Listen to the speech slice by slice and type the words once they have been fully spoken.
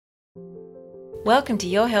Welcome to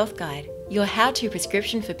Your Health Guide, your how-to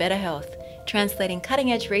prescription for better health, translating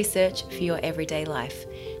cutting-edge research for your everyday life.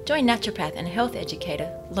 Join naturopath and health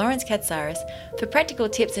educator Lawrence Katsaris for practical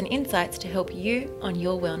tips and insights to help you on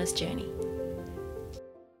your wellness journey.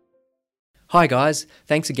 Hi guys,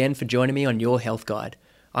 thanks again for joining me on Your Health Guide.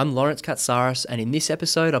 I'm Lawrence Katsaris, and in this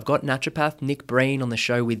episode I've got naturopath Nick Breen on the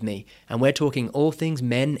show with me, and we're talking all things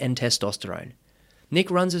men and testosterone. Nick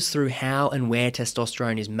runs us through how and where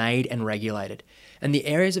testosterone is made and regulated, and the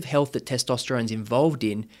areas of health that testosterone is involved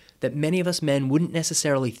in that many of us men wouldn't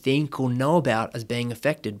necessarily think or know about as being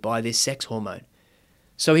affected by this sex hormone.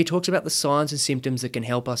 So he talks about the signs and symptoms that can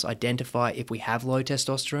help us identify if we have low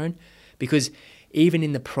testosterone, because even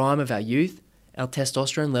in the prime of our youth, our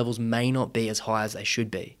testosterone levels may not be as high as they should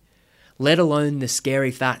be. Let alone the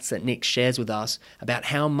scary facts that Nick shares with us about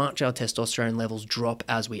how much our testosterone levels drop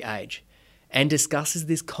as we age, and discusses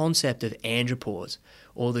this concept of andropause,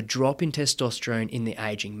 or the drop in testosterone in the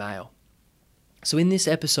aging male. So in this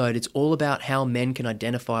episode, it's all about how men can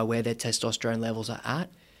identify where their testosterone levels are at,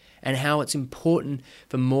 and how it's important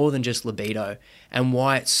for more than just libido, and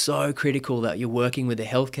why it's so critical that you're working with a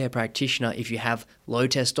healthcare practitioner if you have low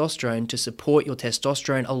testosterone to support your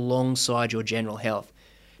testosterone alongside your general health,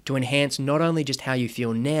 to enhance not only just how you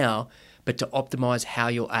feel now, but to optimize how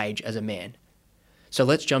you'll age as a man. So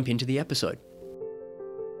let's jump into the episode.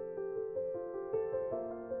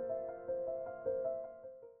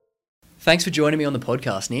 Thanks for joining me on the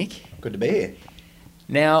podcast, Nick. Good to be here.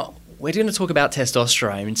 Now, we're going to talk about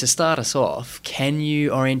testosterone, and to start us off, can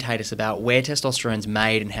you orientate us about where testosterone's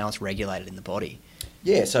made and how it's regulated in the body?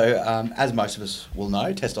 Yeah, so as most of us will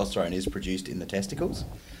know, testosterone is produced in the testicles.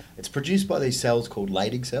 It's produced by these cells called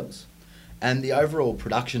Leydig cells, and the overall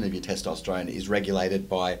production of your testosterone is regulated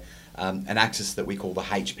by an axis that we call the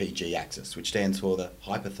HPG axis, which stands for the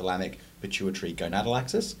hypothalamic pituitary gonadal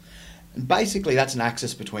axis. And basically that's an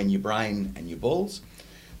axis between your brain and your balls.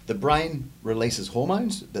 The brain releases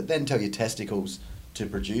hormones that then tell your testicles to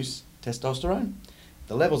produce testosterone.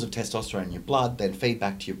 The levels of testosterone in your blood then feed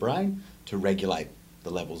back to your brain to regulate the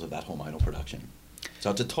levels of that hormonal production. So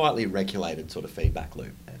it's a tightly regulated sort of feedback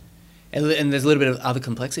loop. And there's a little bit of other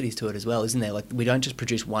complexities to it as well, isn't there? Like, we don't just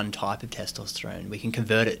produce one type of testosterone, we can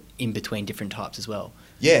convert it in between different types as well.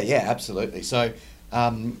 Yeah, absolutely. So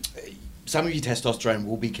some of your testosterone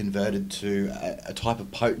will be converted to a type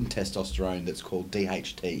of potent testosterone that's called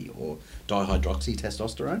DHT, or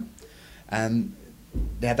dihydroxytestosterone.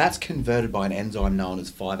 Now that's converted by an enzyme known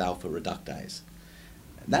as 5-alpha reductase.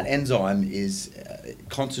 And that enzyme is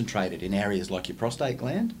concentrated in areas like your prostate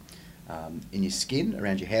gland, in your skin,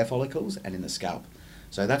 around your hair follicles, and in the scalp.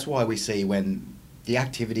 So that's why we see when the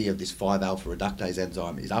activity of this 5-alpha reductase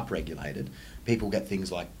enzyme is upregulated, people get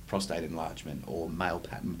things like prostate enlargement or male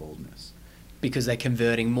pattern baldness. Because they're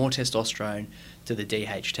converting more testosterone to the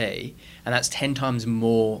DHT, and that's 10 times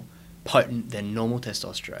more potent than normal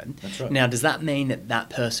testosterone. That's right. Now, does that mean that that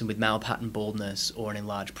person with male pattern baldness or an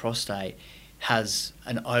enlarged prostate has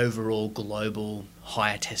an overall global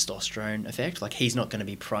higher testosterone effect? Like, he's not going to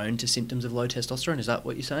be prone to symptoms of low testosterone? Is that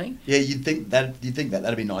what you're saying? Yeah, you'd think that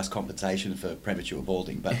that'd be nice compensation for premature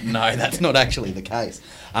balding, but no, that's not actually the case.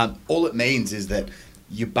 All it means is that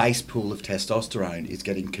your base pool of testosterone is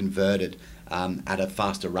getting converted at a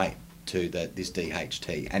faster rate to this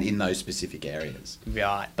DHT, and in those specific areas.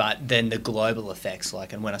 Right, but then the global effects,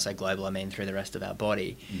 and when I say global, I mean through the rest of our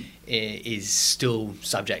body, is still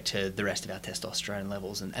subject to the rest of our testosterone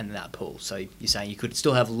levels and that pool. So you're saying you could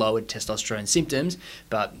still have lowered testosterone symptoms,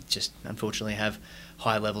 but just unfortunately have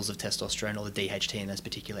high levels of testosterone or the DHT in those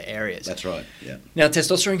particular areas. That's right, yeah. Now,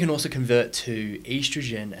 testosterone can also convert to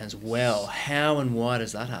estrogen as well. How and why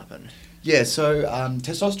does that happen? Yeah, so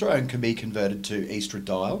testosterone can be converted to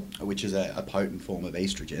estradiol, which is a potent form of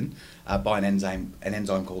estrogen, by an enzyme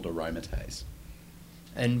called aromatase.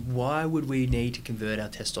 And why would we need to convert our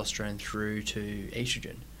testosterone through to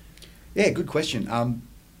estrogen? Yeah, good question.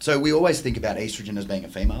 So we always think about estrogen as being a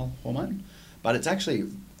female hormone, but it's actually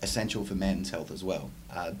essential for men's health as well.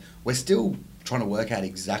 We're still trying to work out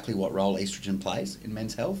exactly what role estrogen plays in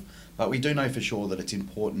men's health, but we do know for sure that it's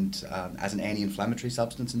important as an anti-inflammatory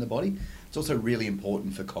substance in the body. It's also really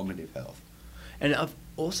important for cognitive health. And I've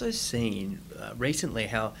also seen recently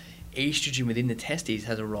how estrogen within the testes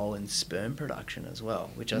has a role in sperm production as well,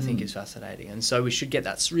 which I think is fascinating. And so we should get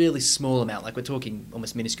that really small amount, like we're talking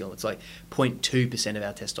almost minuscule. It's like 0.2% of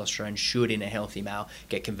our testosterone should, in a healthy male,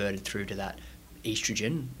 get converted through to that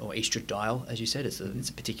estrogen, or estradiol, as you said. It's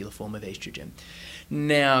a particular form of estrogen.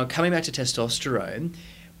 Now, coming back to testosterone,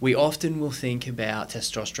 we often will think about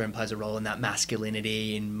testosterone plays a role in that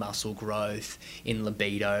masculinity, in muscle growth, in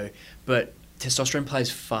libido, but testosterone plays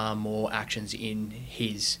far more actions in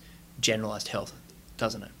his generalised health,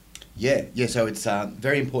 doesn't it? Yeah. So it's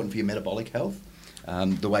very important for your metabolic health,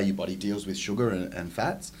 the way your body deals with sugar and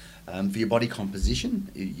fats, for your body composition,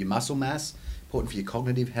 your muscle mass, important for your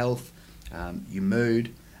cognitive health, your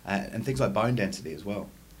mood, and things like bone density as well.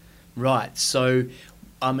 Right. So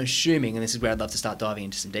I'm assuming, and this is where I'd love to start diving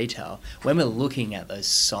into some detail, when we're looking at those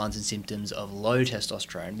signs and symptoms of low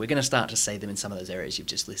testosterone, we're going to start to see them in some of those areas you've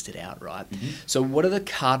just listed out, right? Mm-hmm. So what are the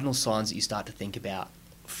cardinal signs that you start to think about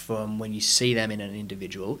from when you see them in an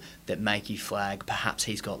individual that make you flag perhaps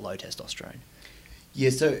he's got low testosterone?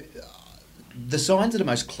 Yeah, so the signs that are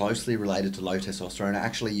most closely related to low testosterone are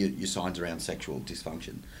actually your signs around sexual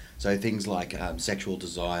dysfunction. So things like sexual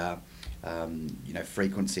desire,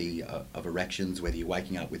 frequency of erections, whether you're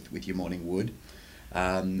waking up with your morning wood,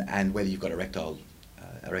 and whether you've got erectile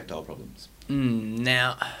problems.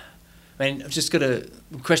 Now, I mean, I've just got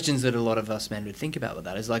questions that a lot of us men would think about with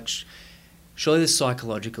that is like, surely there's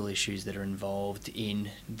psychological issues that are involved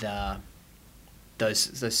in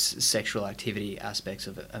those sexual activity aspects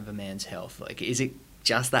of a man's health. Like, is it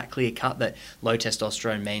just that clear cut that low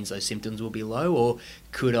testosterone means those symptoms will be low, or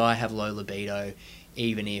could I have low libido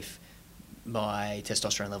even if my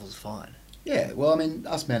testosterone levels are fine? Yeah, well, I mean,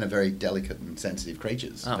 us men are very delicate and sensitive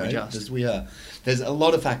creatures. Aren't we just? We are. There's a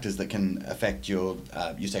lot of factors that can affect your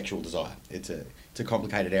sexual desire. It's a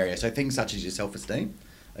complicated area. So things such as your self-esteem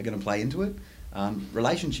are going to play into it.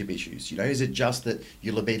 Relationship issues. Is it just that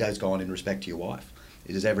your libido's gone in respect to your wife?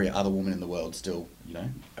 Does every other woman in the world still,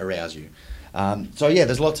 arouse you?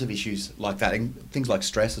 There's lots of issues like that, and things like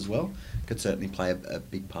stress as well could certainly play a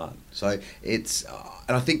big part. So it's,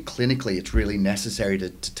 and I think clinically it's really necessary to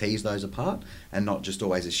tease those apart and not just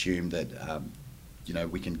always assume that,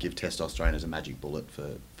 we can give testosterone as a magic bullet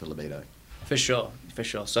for libido. For sure.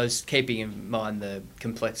 So it's keeping in mind the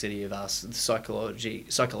complexity of us, the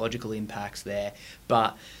psychological impacts there,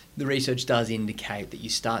 but the research does indicate that you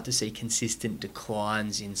start to see consistent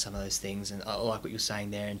declines in some of those things, and I like what you're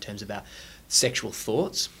saying there in terms about sexual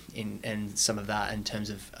thoughts and some of that in terms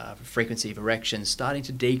of frequency of erections starting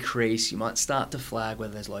to decrease. You might start to flag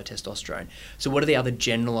whether there's low testosterone. So what are the other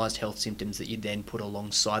generalised health symptoms that you then put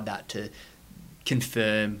alongside that to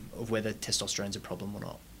confirm of whether testosterone's a problem or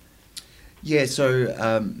not? Yeah,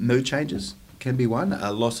 so mood changes can be one.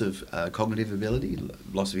 A loss of cognitive ability,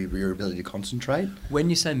 loss of your ability to concentrate. When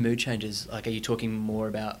you say mood changes, like, are you talking more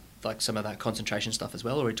about like some of that concentration stuff as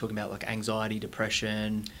well, or are we talking about like anxiety,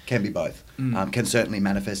 depression? Can be both. Can certainly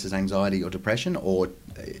manifest as anxiety or depression, or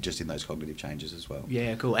just in those cognitive changes as well.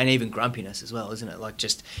 Yeah, cool. And even grumpiness as well, isn't it? Like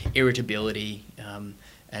just irritability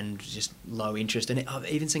and just low interest. And I've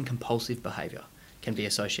even seen compulsive behaviour can be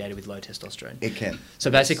associated with low testosterone. It can.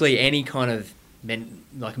 So basically any kind of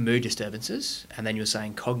like mood disturbances, and then you're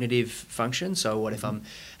saying cognitive function. So what if I'm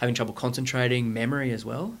having trouble concentrating, memory as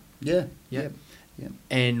well? Yeah.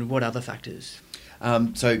 And what other factors?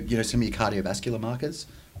 Some of your cardiovascular markers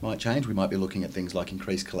might change. We might be looking at things like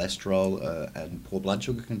increased cholesterol and poor blood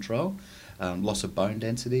sugar control, loss of bone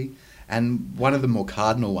density, and one of the more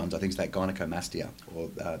cardinal ones, I think, is that gynecomastia, or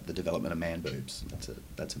the development of man boobs.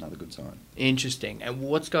 That's another good sign. Interesting. And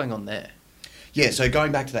what's going on there? Yeah, so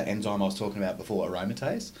going back to that enzyme I was talking about before,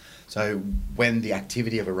 aromatase. So when the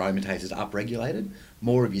activity of aromatase is upregulated,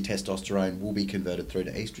 more of your testosterone will be converted through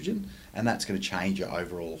to estrogen, and that's going to change your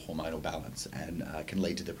overall hormonal balance and can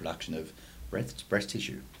lead to the production of breast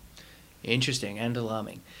tissue. Interesting and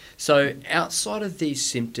alarming. So outside of these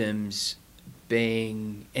symptoms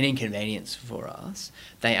being an inconvenience for us,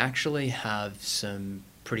 they actually have some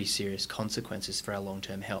pretty serious consequences for our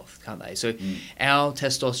long-term health, can't they? So our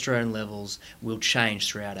testosterone levels will change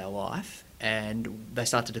throughout our life, and they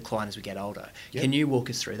start to decline as we get older. Yep. Can you walk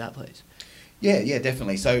us through that, please? Yeah,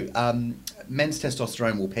 definitely. So men's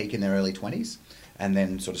testosterone will peak in their early 20s and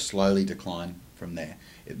then sort of slowly decline from there.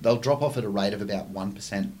 They'll drop off at a rate of about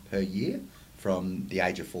 1% per year from the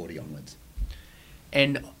age of 40 onwards.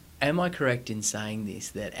 And am I correct in saying this,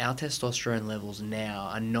 that our testosterone levels now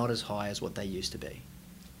are not as high as what they used to be?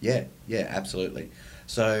 Yeah, absolutely.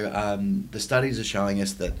 So the studies are showing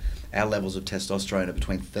us that our levels of testosterone are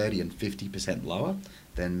between 30 and 50% lower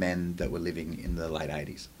than men that were living in the late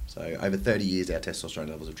 80s. So over 30 years, our testosterone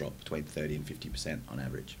levels have dropped between 30 and 50% on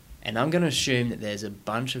average. And I'm going to assume that there's a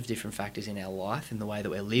bunch of different factors in our life, in the way that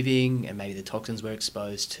we're living, and maybe the toxins we're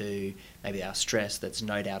exposed to, maybe our stress, that's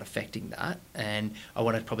no doubt affecting that. And I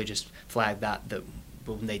want to probably just flag that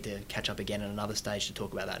we'll need to catch up again at another stage to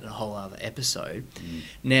talk about that in a whole other episode.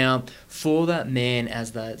 Now, for that man,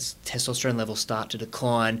 as the testosterone levels start to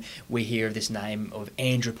decline, we hear of this name of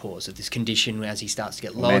andropause, of this condition as he starts to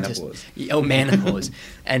get lower menopause,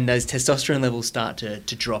 and those testosterone levels start to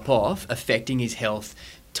drop off, affecting his health,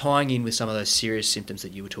 tying in with some of those serious symptoms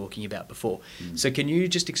that you were talking about before. So can you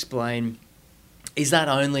just explain, is that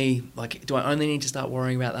only, like, do I only need to start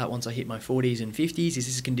worrying about that once I hit my 40s and 50s? Is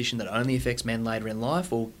this a condition that only affects men later in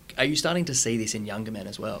life, or are you starting to see this in younger men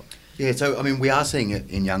as well? Yeah, so, I mean, we are seeing it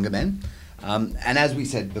in younger men. And as we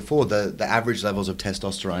said before, the average levels of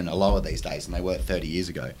testosterone are lower these days than they were 30 years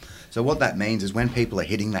ago. So what that means is when people are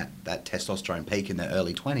hitting that testosterone peak in their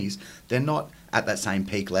early 20s, they're not at that same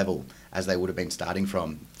peak level as they would have been starting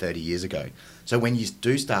from 30 years ago. So when you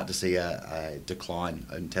do start to see a decline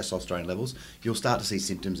in testosterone levels, you'll start to see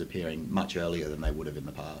symptoms appearing much earlier than they would have in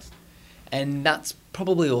the past. And that's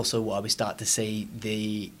probably also why we start to see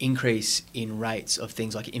the increase in rates of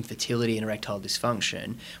things like infertility and erectile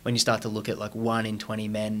dysfunction. When you start to look at like 1 in 20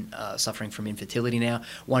 men suffering from infertility now,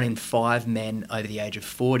 1 in 5 men over the age of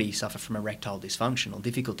 40 suffer from erectile dysfunction or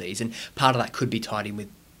difficulties. And part of that could be tied in with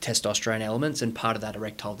testosterone elements, and part of that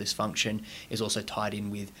erectile dysfunction is also tied in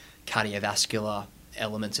with cardiovascular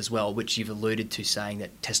elements as well, which you've alluded to, saying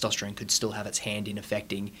that testosterone could still have its hand in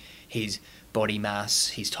affecting his body mass,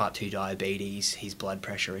 his type 2 diabetes, his blood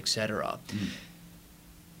pressure, etc.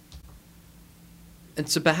 And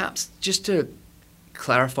so perhaps just to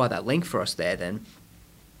clarify that link for us there then,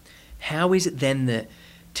 how is it then that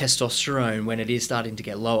testosterone, when it is starting to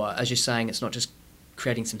get lower, as you're saying, it's not just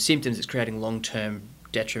creating some symptoms, it's creating long-term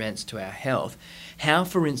detriments to our health. How,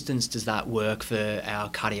 for instance, does that work for our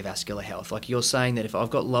cardiovascular health? Like you're saying that if I've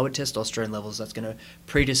got lower testosterone levels, that's going to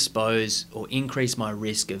predispose or increase my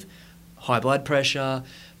risk of high blood pressure,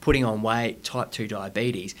 putting on weight, type 2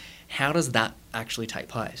 diabetes. How does that actually take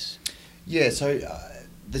place? Yeah, so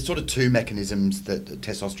there's sort of two mechanisms that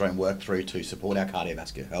testosterone work through to support our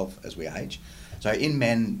cardiovascular health as we age. So in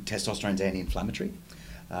men, testosterone's anti-inflammatory.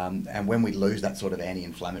 And when we lose that sort of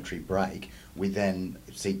anti-inflammatory break, we then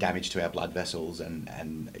see damage to our blood vessels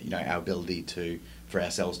and you know, our ability for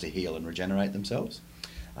our cells to heal and regenerate themselves.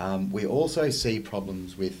 We also see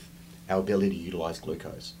problems with our ability to utilise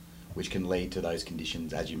glucose, which can lead to those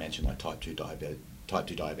conditions, as you mentioned, like type 2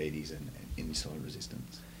 diabetes and insulin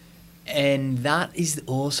resistance. And that is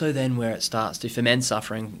also then where it starts to, for men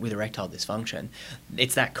suffering with erectile dysfunction,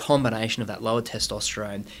 it's that combination of that lower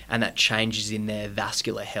testosterone and that changes in their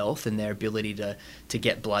vascular health and their ability to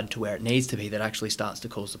get blood to where it needs to be that actually starts to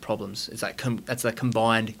cause the problems. It's that's that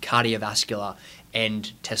combined cardiovascular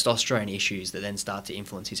and testosterone issues that then start to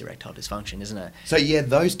influence his erectile dysfunction, isn't it? So yeah,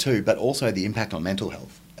 those two, but also the impact on mental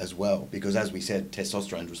health as well, because as we said,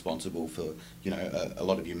 testosterone is responsible for, you know, a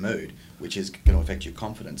lot of your mood, which is going to affect your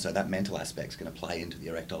confidence. So that mental aspect is going to play into the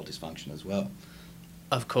erectile dysfunction as well.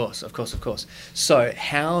 Of course. So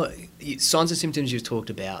how, signs and symptoms you've talked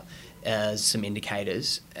about as some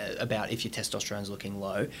indicators about if your testosterone is looking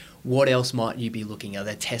low. What else might you be looking at? Are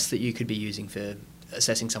there tests that you could be using for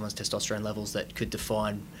assessing someone's testosterone levels that could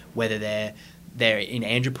define whether they're in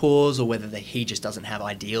andropause or whether he just doesn't have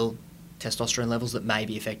ideal testosterone levels that may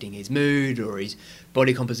be affecting his mood or his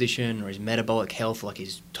body composition or his metabolic health, like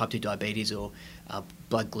his type 2 diabetes or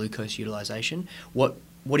blood glucose utilization? What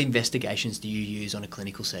investigations do you use on a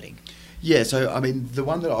clinical setting? Yeah, so I mean, the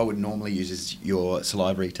one that I would normally use is your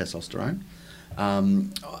salivary testosterone.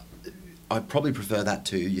 I'd probably prefer that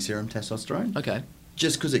to your serum testosterone. Okay.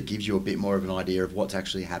 Just because it gives you a bit more of an idea of what's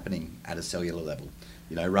actually happening at a cellular level,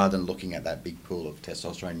 you know, rather than looking at that big pool of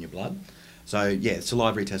testosterone in your blood. So yeah,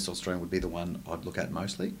 salivary testosterone would be the one I'd look at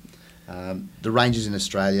mostly. The ranges in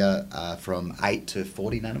Australia are from 8 to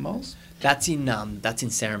 40 nanomoles. That's in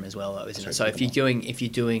serum as well, though, isn't it? So if you're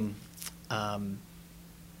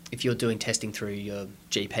doing testing through your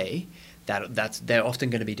GP, they're often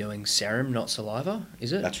going to be doing serum, not saliva,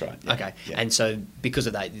 is it? That's right. Yeah. Okay, yeah. And so because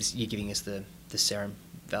of that, you're giving us the serum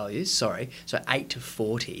values. Sorry, so 8 to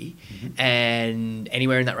 40, and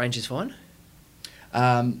anywhere in that range is fine.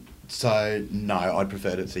 So no, I'd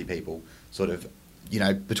prefer to see people sort of, you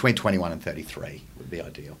know, between 21 and 33 would be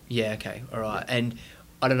ideal. Yeah. Okay. All right. Yeah. And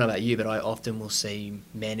I don't know about you, but I often will see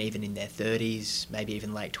men even in their 30s, maybe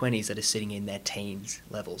even late 20s, that are sitting in their teens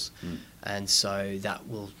levels, and so that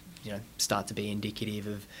will, you know, start to be indicative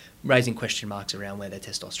of raising question marks around where their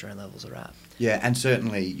testosterone levels are at. Yeah, and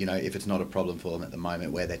certainly, you know, if it's not a problem for them at the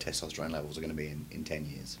moment, where their testosterone levels are going to be in 10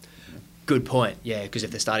 years. You know? Good point. Yeah, because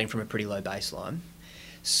if they're starting from a pretty low baseline.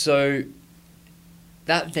 So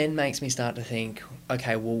that then makes me start to think,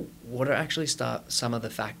 okay, well, what are actually some of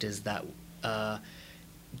the factors that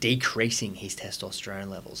decreasing his testosterone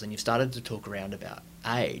levels, and you've started to talk around about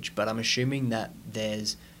age, but I'm assuming that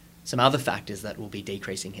there's some other factors that will be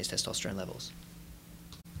decreasing his testosterone levels.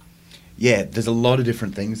 Yeah, there's a lot of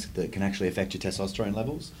different things that can actually affect your testosterone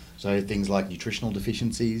levels. So things like nutritional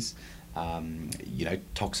deficiencies,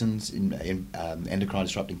 toxins, endocrine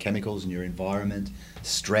disrupting chemicals in your environment,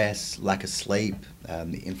 stress, lack of sleep,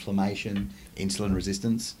 inflammation, insulin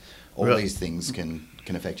resistance. All these things can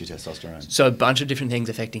affect your testosterone. So a bunch of different things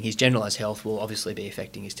affecting his generalised health will obviously be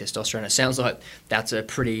affecting his testosterone. It sounds like that's a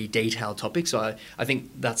pretty detailed topic, so I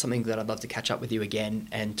think that's something that I'd love to catch up with you again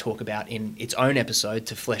and talk about in its own episode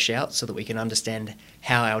to flesh out so that we can understand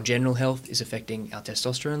how our general health is affecting our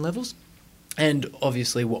testosterone levels and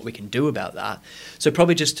obviously what we can do about that. So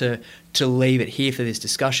probably just to leave it here for this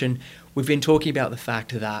discussion, we've been talking about the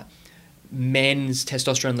fact that men's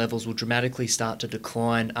testosterone levels will dramatically start to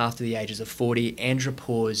decline after the ages of 40.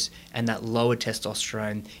 Andropause and that lower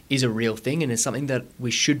testosterone is a real thing, and it's something that we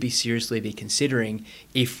should be seriously be considering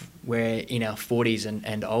if we're in our 40s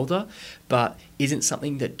and older, but isn't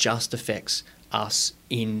something that just affects us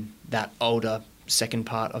in that older second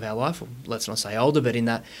part of our life, or let's not say older, but in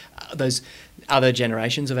that those other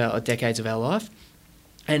generations of our decades of our life,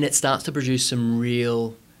 and it starts to produce some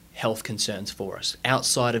real health concerns for us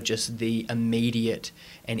outside of just the immediate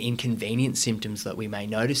and inconvenient symptoms that we may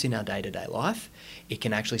notice in our day-to-day life. It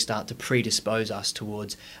can actually start to predispose us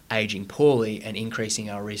towards aging poorly and increasing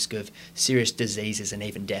our risk of serious diseases and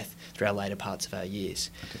even death through our later parts of our years.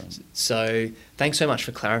 Okay. So thanks so much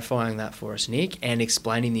for clarifying that for us, Nick, and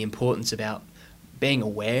explaining the importance about being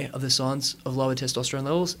aware of the signs of lower testosterone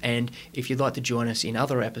levels. And if you'd like to join us in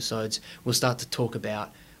other episodes, we'll start to talk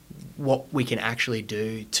about what we can actually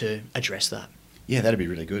do to address that. Yeah, that'd be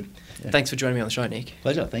really good. Yeah. Thanks for joining me on the show, Nick.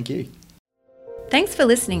 Pleasure, thank you. Thanks for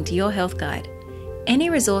listening to Your Health Guide. Any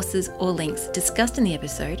resources or links discussed in the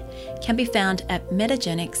episode can be found at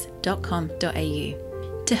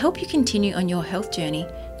metagenics.com.au. To help you continue on your health journey,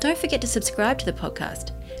 don't forget to subscribe to the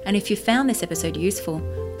podcast. And if you found this episode useful,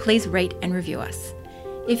 please rate and review us.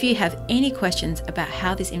 If you have any questions about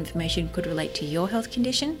how this information could relate to your health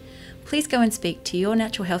condition, please go and speak to your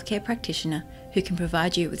natural healthcare practitioner who can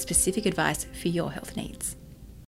provide you with specific advice for your health needs.